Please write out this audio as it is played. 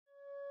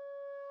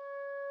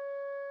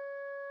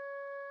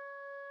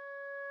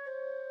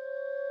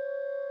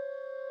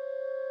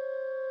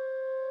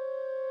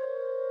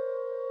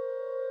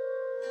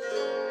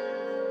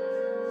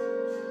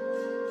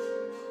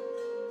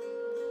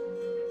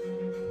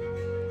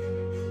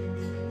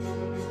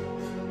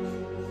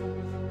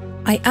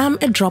I am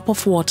a drop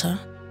of water.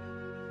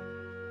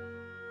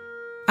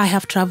 I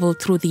have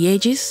traveled through the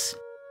ages,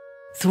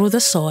 through the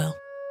soil,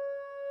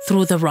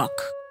 through the rock.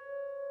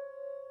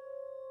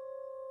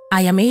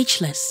 I am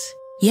ageless,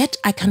 yet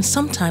I can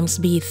sometimes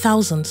be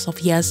thousands of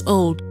years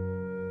old.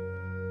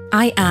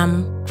 I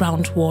am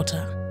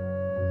groundwater.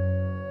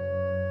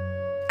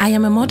 I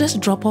am a modest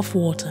drop of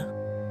water.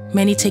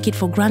 Many take it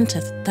for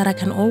granted that I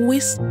can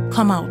always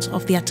come out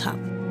of their tap.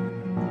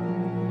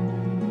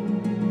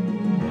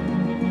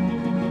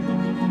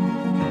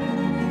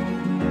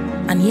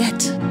 And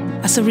yet,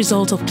 as a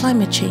result of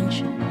climate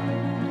change,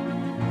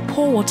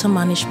 poor water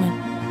management,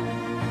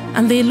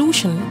 and the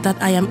illusion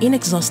that I am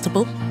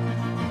inexhaustible,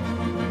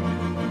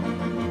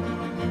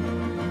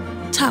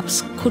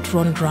 taps could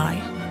run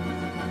dry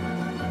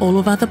all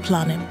over the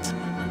planet.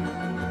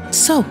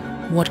 So,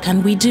 what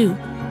can we do?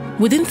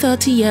 Within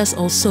 30 years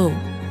or so,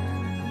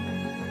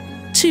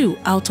 2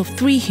 out of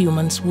 3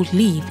 humans would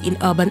live in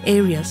urban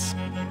areas.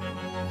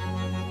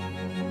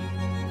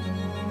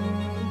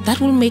 That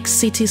will make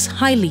cities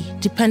highly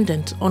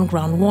dependent on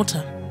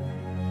groundwater.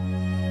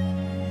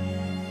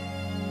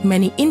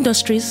 Many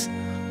industries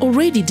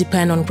already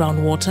depend on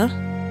groundwater,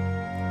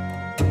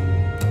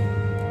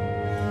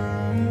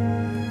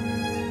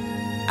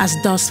 as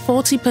does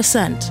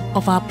 40%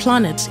 of our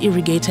planet's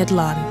irrigated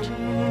land.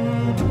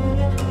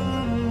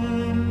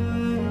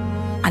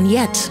 And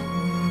yet,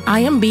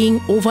 I am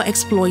being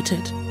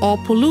overexploited or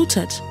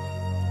polluted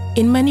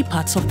in many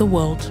parts of the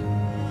world.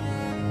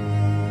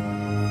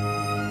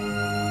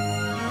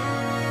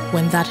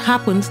 When that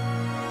happens,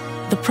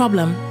 the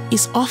problem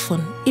is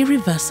often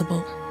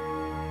irreversible.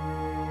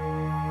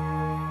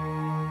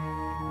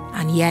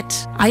 And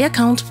yet, I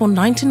account for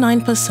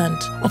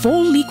 99% of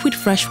all liquid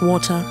fresh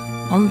water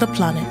on the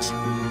planet.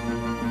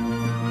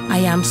 I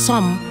am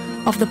some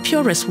of the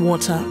purest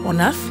water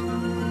on Earth,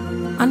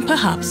 and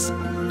perhaps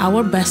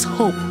our best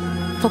hope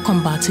for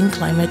combating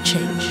climate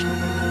change.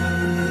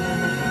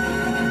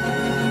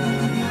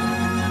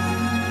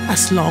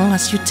 As long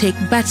as you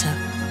take better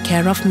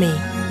care of me.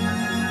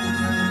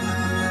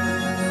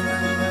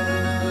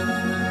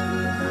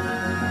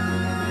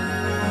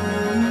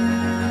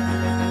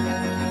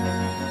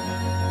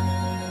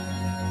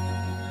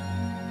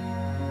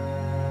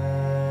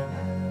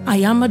 I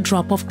am a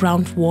drop of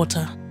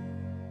groundwater.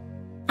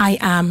 I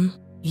am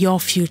your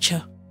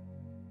future.